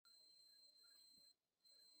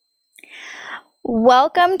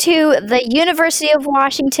Welcome to the University of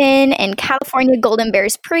Washington and California Golden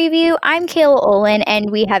Bears preview. I'm Kayla Olin, and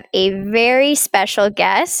we have a very special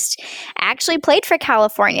guest. Actually played for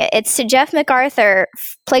California. It's Geoff McArthur.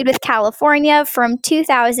 Played with California from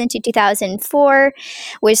 2000 to 2004.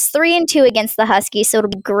 Was 3-2 against the Huskies, so it'll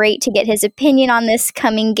be great to get his opinion on this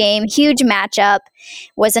coming game. Huge matchup.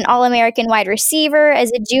 Was an All-American wide receiver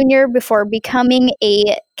as a junior before becoming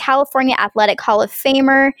a California Athletic Hall of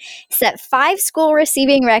Famer. Set 5 school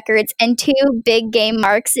receiving records and 2 big game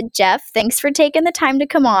marks. Geoff, thanks for taking the time to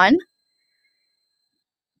come on.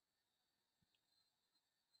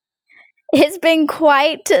 It's been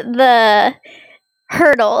quite the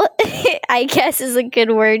hurdle, I guess is a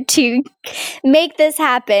good word, to make this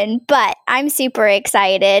happen, but I'm super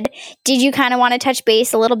excited. Did you kind of want to touch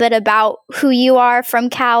base a little bit about who you are from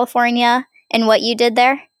California and what you did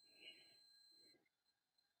there?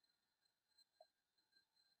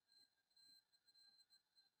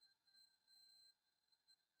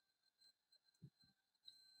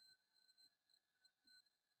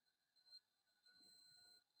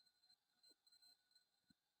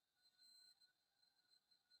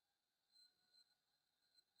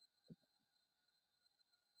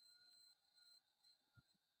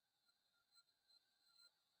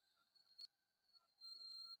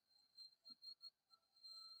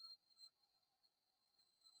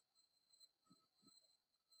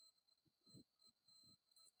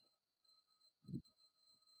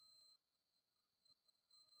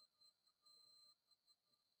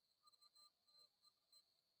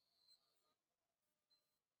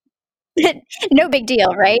 No big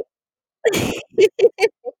deal, right?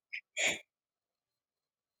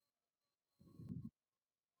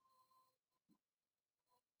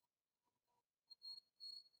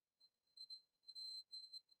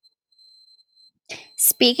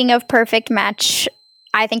 Speaking of perfect match,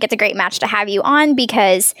 I think it's a great match to have you on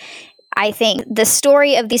because I think the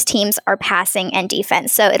story of these teams are passing and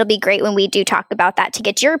defense. So it'll be great when we do talk about that to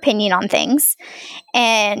get your opinion on things.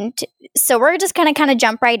 And so we're just going to kind of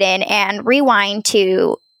jump right in and rewind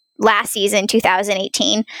to last season,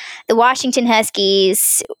 2018. The Washington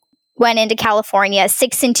Huskies went into California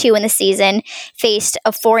 6-2 in the season, faced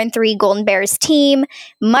a 4-3 Golden Bears team.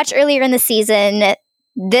 Much earlier in the season,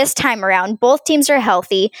 this time around, both teams are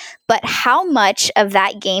healthy, but how much of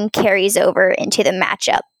that game carries over into the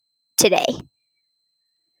matchup today?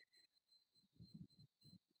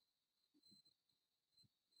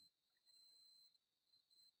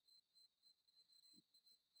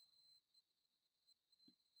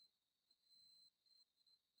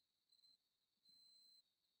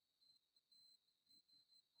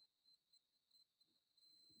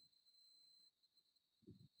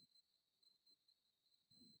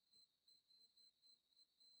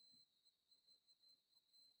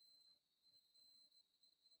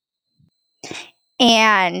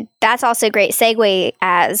 And that's also a great segue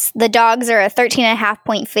as the Dogs are a 13.5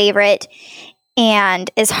 point favorite.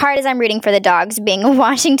 And as hard as I'm rooting for the Dogs, being a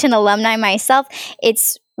Washington alumni myself,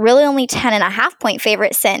 it's really only 10.5 point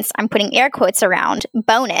favorite since I'm putting air quotes around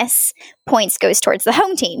bonus points goes towards the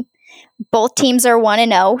home team. Both teams are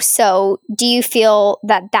 1-0. So do you feel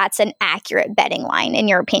that that's an accurate betting line in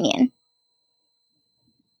your opinion?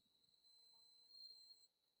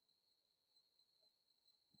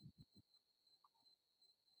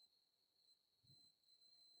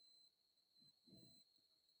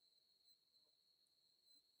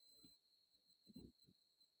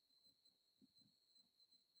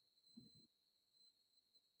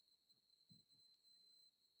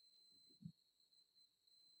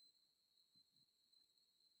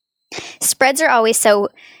 Spreads are always so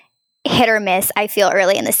hit or miss, I feel,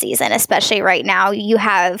 early in the season, especially right now. You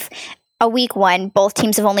have a week one, both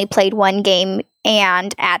teams have only played one game,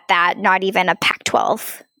 and at that, not even a Pac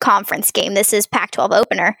 12 conference game. This is Pac 12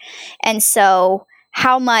 opener. And so,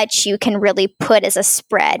 how much you can really put as a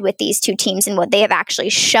spread with these two teams and what they have actually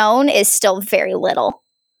shown is still very little.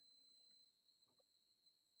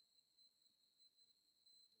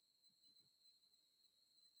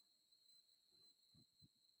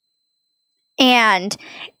 And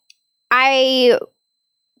I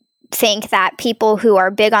think that people who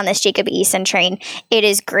are big on this Jacob Eason train, it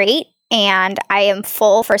is great. And I am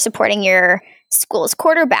full for supporting your school's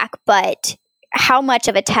quarterback. But how much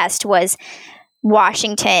of a test was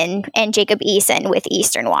Washington and Jacob Eason with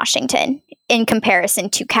Eastern Washington in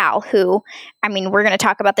comparison to Cal, who, I mean, we're going to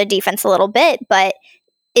talk about the defense a little bit, but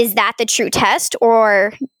is that the true test?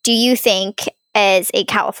 Or do you think, as a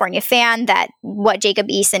California fan, that what Jacob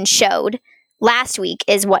Eason showed last week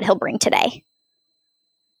is what he'll bring today?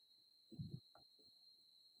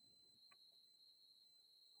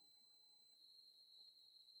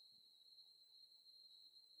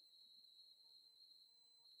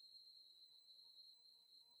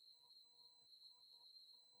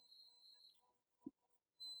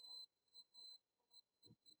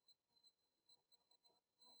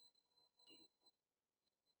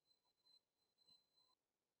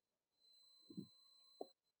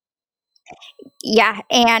 Yeah,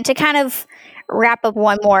 and to kind of wrap up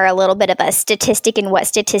one more, a little bit of a statistic and what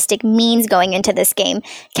statistic means going into this game.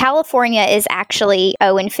 California is actually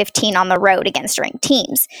 0-15 on the road against ranked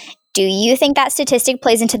teams. Do you think that statistic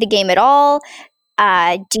plays into the game at all?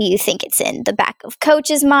 Do you think it's in the back of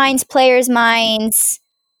coaches' minds, players' minds?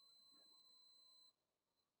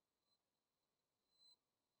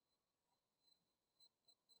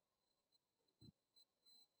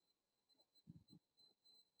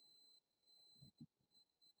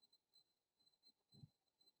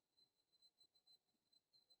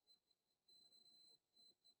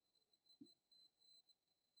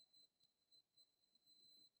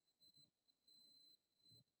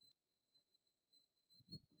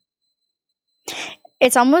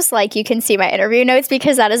 It's almost like you can see my interview notes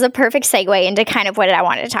because that is a perfect segue into kind of what I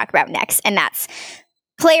wanted to talk about next, and that's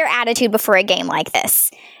player attitude before a game like this.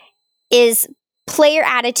 Is player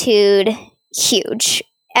attitude huge?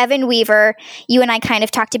 Evan Weaver, you and I kind of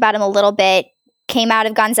talked about him a little bit, came out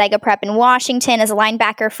of Gonzaga Prep in Washington as a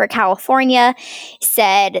linebacker for California,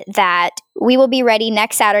 said that we will be ready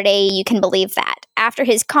next Saturday. You can believe that. After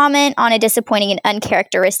his comment on a disappointing and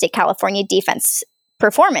uncharacteristic California defense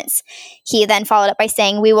performance, he then followed up by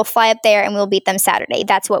saying, we will fly up there and we'll beat them Saturday.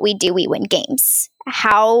 That's what we do. We win games.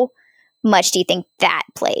 How much do you think that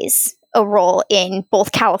plays a role in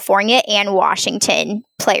both California and Washington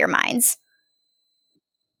player minds?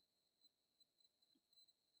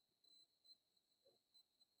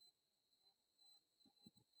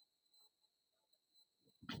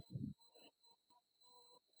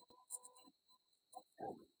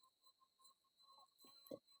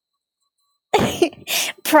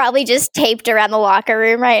 Probably just taped around the locker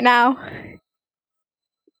room right now.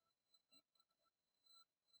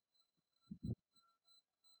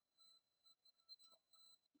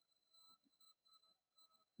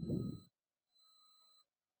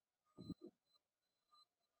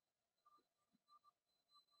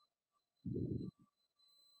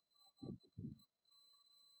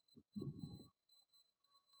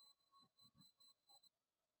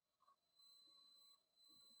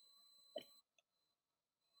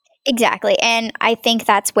 Exactly. And I think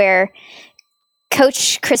that's where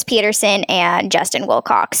Coach Chris Peterson and Justin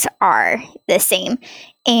Wilcox are the same.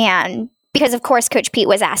 And because, of course, Coach Pete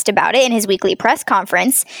was asked about it in his weekly press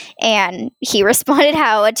conference, and he responded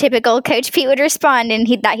how a typical Coach Pete would respond, and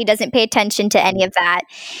that he doesn't pay attention to any of that.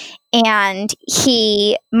 And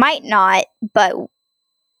he might not, but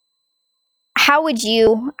how would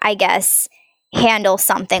you, I guess, handle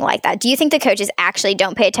something like that? Do you think the coaches actually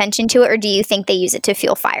don't pay attention to it, or do you think they use it to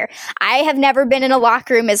fuel fire? I have never been in a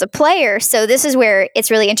locker room as a player, so this is where it's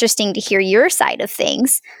really interesting to hear your side of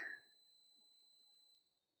things.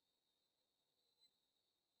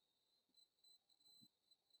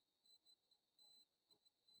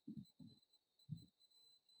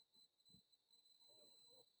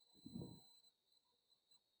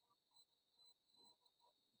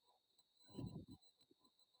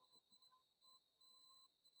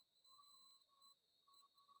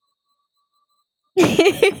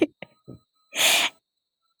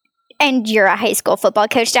 And you're a high school football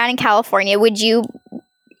coach down in California. Would you,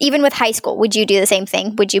 even with high school, would you do the same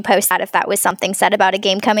thing? Would you post that if that was something said about a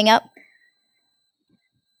game coming up?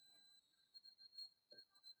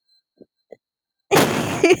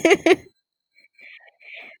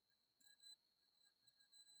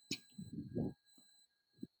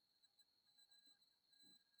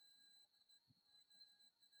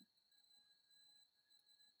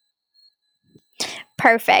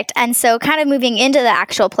 Perfect. And so, kind of moving into the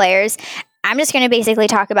actual players, I'm just going to basically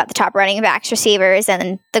talk about the top running backs, receivers,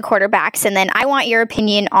 and the quarterbacks. And then I want your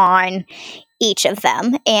opinion on each of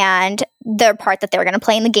them and the part that they're going to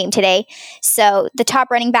play in the game today. So, the top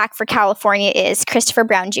running back for California is Christopher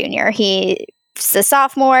Brown Jr. He's a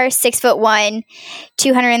sophomore, 6'1",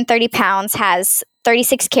 230 pounds, has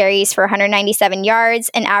 36 carries for 197 yards,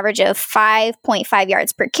 an average of 5.5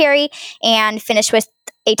 yards per carry, and finished with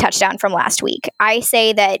a touchdown from last week. I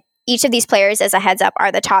say that each of these players, as a heads up,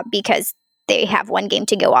 are the top because they have one game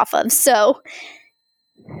to go off of. So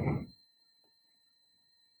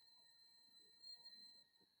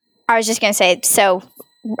I was just going to say, so,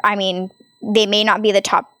 I mean, they may not be the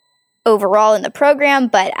top overall in the program,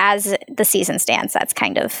 but as the season stands, that's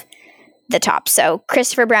kind of the top. So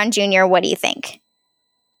Christopher Brown Jr., what do you think?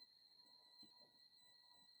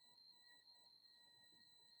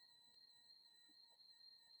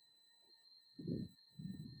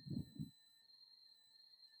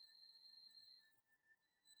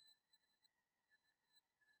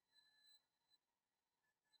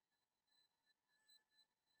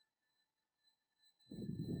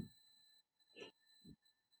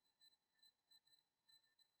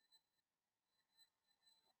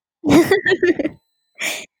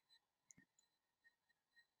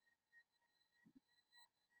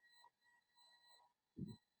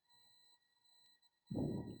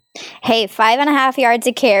 Hey, 5.5 yards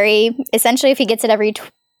a carry. Essentially, if he gets it every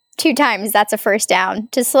two times, that's a first down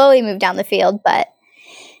to slowly move down the field. But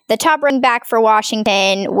the top running back for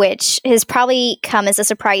Washington, which has probably come as a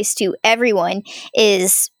surprise to everyone,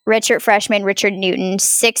 is redshirt freshman Richard Newton,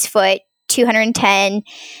 6 foot, 210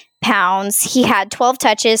 pounds. He had 12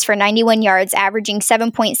 touches for 91 yards, averaging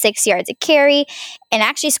 7.6 yards a carry, and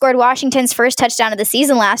actually scored Washington's first touchdown of the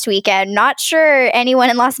season last weekend. Not sure anyone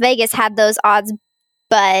in Las Vegas had those odds,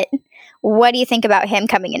 but what do you think about him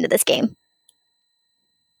coming into this game?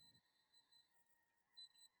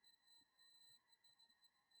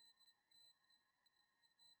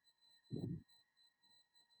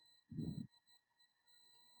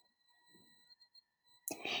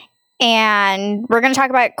 And we're going to talk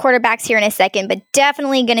about quarterbacks here in a second, but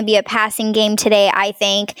definitely going to be a passing game today, I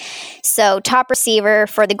think. So, top receiver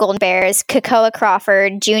for the Golden Bears, Kakoa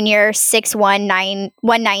Crawford Jr., 6'1",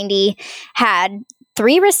 190, had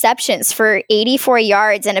 3 receptions for 84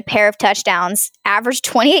 yards and a pair of touchdowns, averaged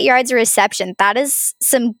 28 yards a reception. That is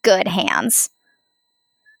some good hands.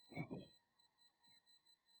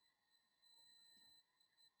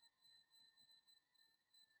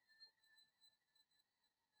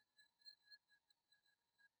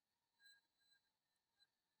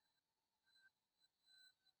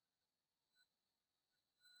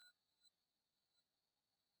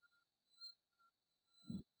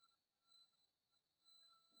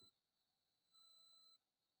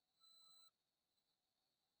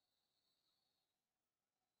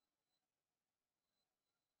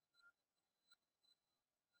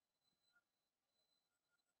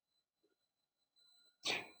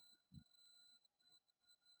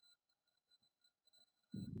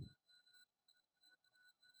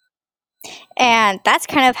 And that's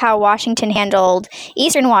kind of how Washington handled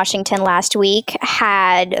Eastern Washington last week.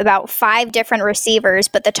 Had about 5 different receivers,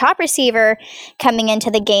 but the top receiver coming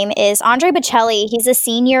into the game is Andre Bocelli. He's a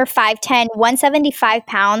senior, 5'10", 175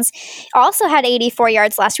 pounds. Also had 84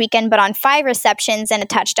 yards last weekend, but on 5 receptions and a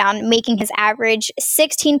touchdown, making his average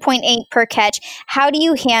 16.8 per catch. How do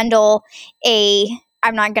you handle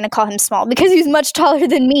I'm not going to call him small because he's much taller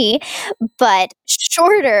than me, but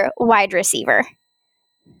shorter wide receiver?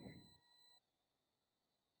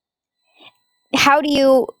 How do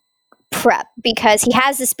you prep? Because he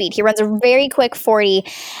has the speed. He runs a very quick 40.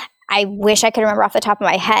 I wish I could remember off the top of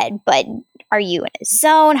my head, but are you in a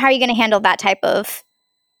zone? How are you going to handle that type of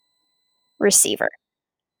receiver?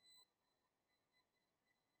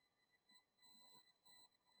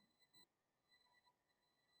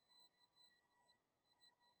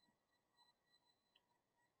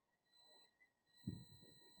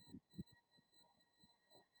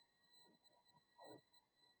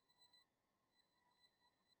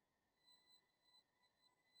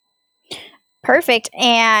 Perfect.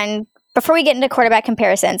 And before we get into quarterback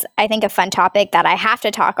comparisons, I think a fun topic that I have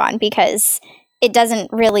to talk on because it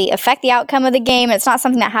doesn't really affect the outcome of the game. It's not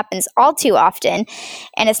something that happens all too often.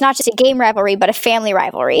 And it's not just a game rivalry, but a family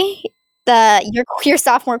rivalry. Your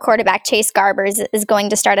sophomore quarterback, Chase Garbers, is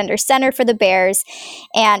going to start under center for the Bears.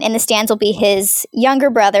 And in the stands will be his younger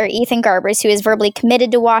brother, Ethan Garbers, who is verbally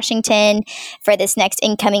committed to Washington for this next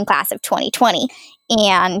incoming class of 2020.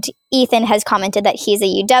 And Ethan has commented that he's a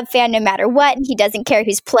UW fan no matter what, and he doesn't care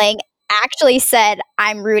who's playing. Actually said,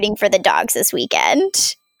 I'm rooting for the Dogs this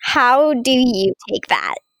weekend. How do you take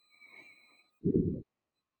that?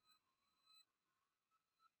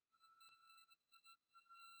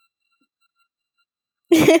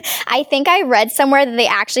 I think I read somewhere that they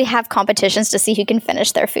actually have competitions to see who can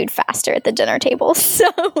finish their food faster at the dinner table. So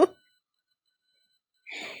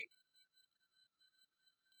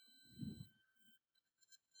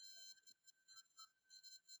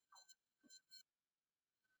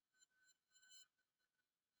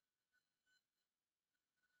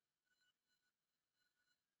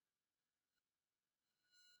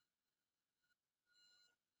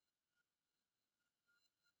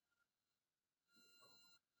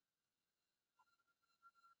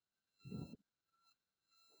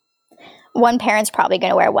one parent's probably going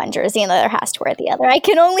to wear one jersey and the other has to wear the other. I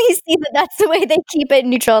can only see that that's the way they keep it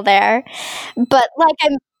neutral there. But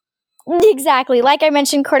exactly. Like I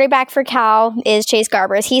mentioned, quarterback for Cal is Chase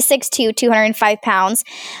Garbers. He's 6'2", 205 pounds,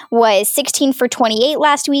 was 16 for 28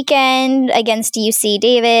 last weekend against UC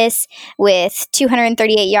Davis with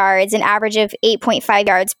 238 yards, an average of 8.5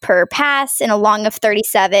 yards per pass, and a long of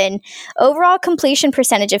 37. Overall completion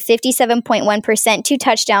percentage of 57.1%, 2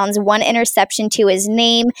 touchdowns, 1 interception to his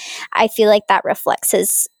name. I feel like that reflects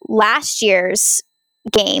his last year's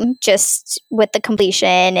game just with the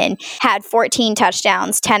completion and had 14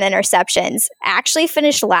 touchdowns, 10 interceptions. Actually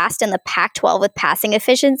finished last in the Pac 12 with passing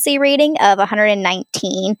efficiency rating of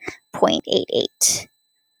 119.88.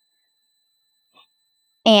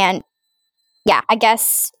 And yeah,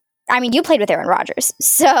 you played with Aaron Rodgers.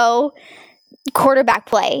 So, quarterback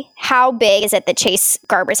play, how big is it that Chase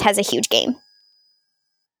Garbers has a huge game?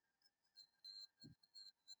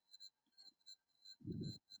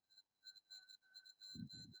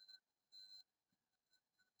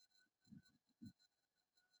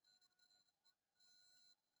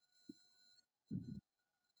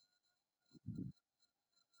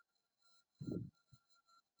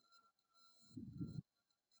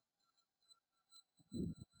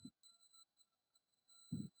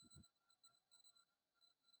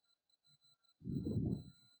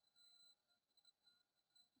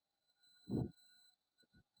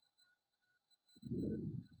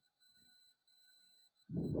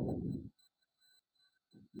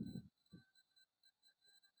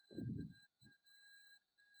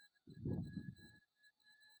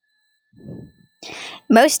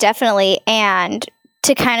 Most definitely. And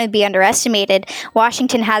to kind of be underestimated,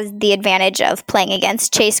 Washington has the advantage of playing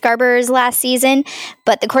against Chase Garbers last season.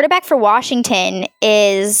 But the quarterback for Washington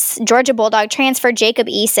is Georgia Bulldog transfer Jacob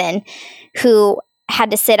Eason, who had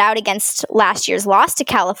to sit out against last year's loss to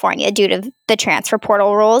California due to the transfer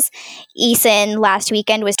portal rules. Eason last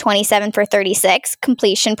weekend was 27 for 36,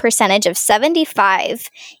 completion percentage of 75%,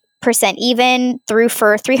 even threw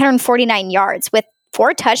for 349 yards with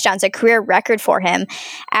 4 touchdowns, a career record for him,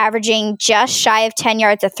 averaging just shy of 10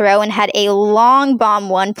 yards a throw, and had a long bomb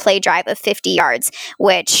one play drive of 50 yards,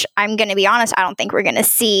 which I'm going to be honest, I don't think we're going to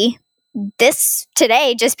see this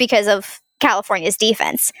today just because of California's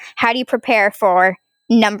defense. How do you prepare for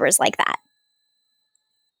numbers like that?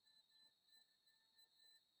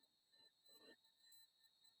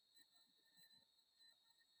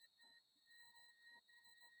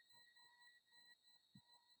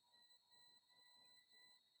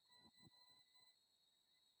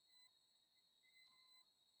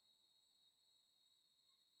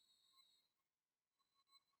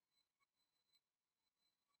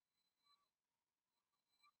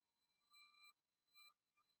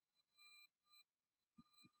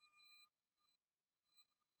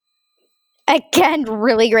 Again,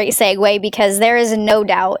 really great segue because there is no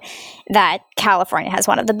doubt that California has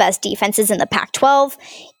one of the best defenses in the Pac 12.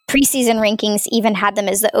 Preseason rankings even had them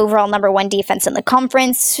as the overall number 1 defense in the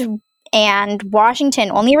conference. And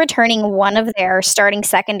Washington only returning one of their starting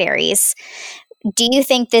secondaries. Do you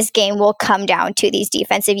think this game will come down to these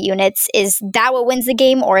defensive units? Is that what wins the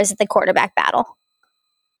game, or is it the quarterback battle?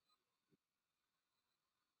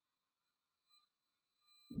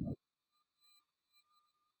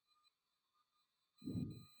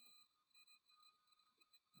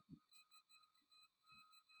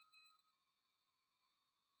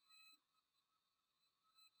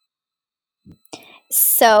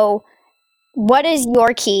 So, what is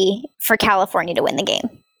your key for California to win the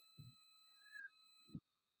game?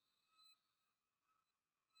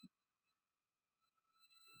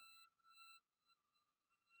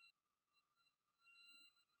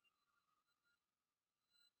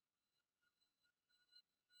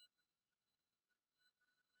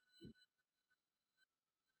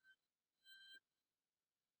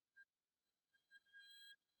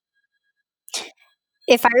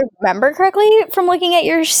 If I remember correctly from looking at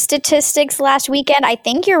your statistics last weekend, I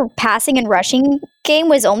think your passing and rushing game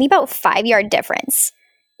was only about 5 yard difference.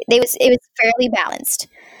 It was fairly balanced.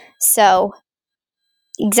 So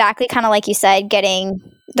exactly kind of like you said, getting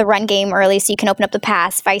the run game early so you can open up the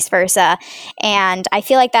pass, vice versa. And I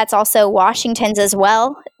feel like that's also Washington's as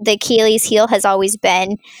well. The Achilles heel has always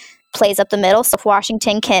been plays up the middle. So if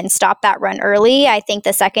Washington can stop that run early, I think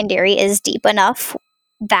the secondary is deep enough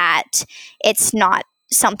that it's not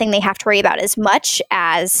something they have to worry about as much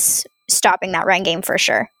as stopping that run game for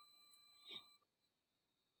sure.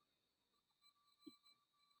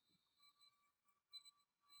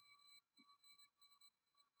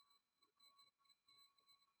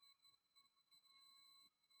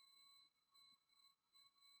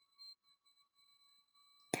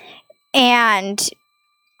 'And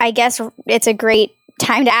I guess it's a great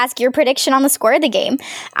time to ask your prediction on the score of the game.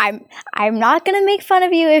 I'm not going to make fun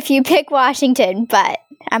of you if you pick Washington, but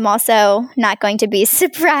I'm also not going to be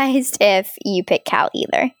surprised if you pick Cal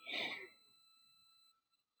either.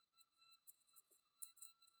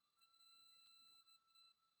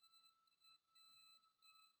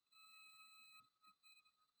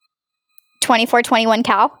 24-21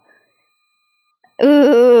 Cal?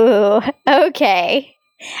 Ooh, okay.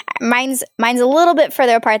 Mine's a little bit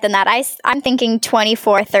further apart than that. I'm thinking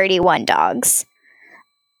 24, 31 dogs.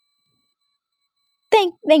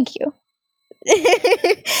 Thank you.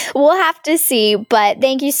 We'll have to see, but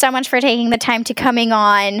thank you so much for taking the time to coming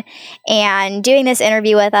on and doing this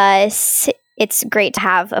interview with us. It's great to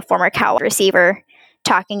have a former Cal receiver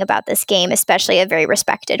talking about this game, especially a very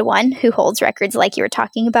respected one who holds records like you were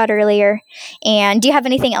talking about earlier. And do you have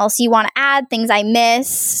anything else you want to add? Things I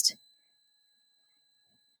missed?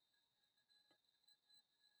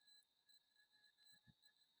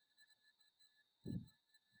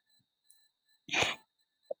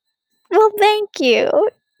 Well, thank you.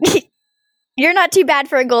 You're not too bad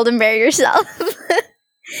for a golden bear yourself.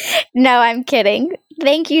 No, I'm kidding.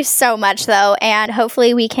 Thank you so much, though, and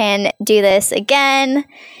hopefully we can do this again.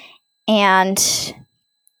 And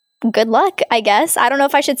good luck, I guess. I don't know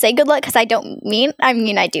if I should say good luck because I do mean I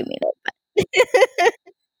do mean it.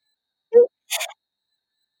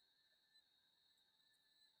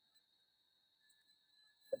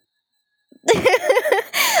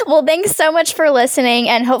 Well, thanks so much for listening,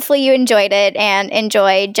 and hopefully you enjoyed it and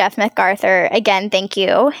enjoy Geoff McArthur. Again, thank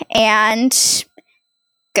you, and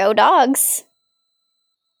go dogs.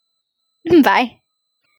 Bye.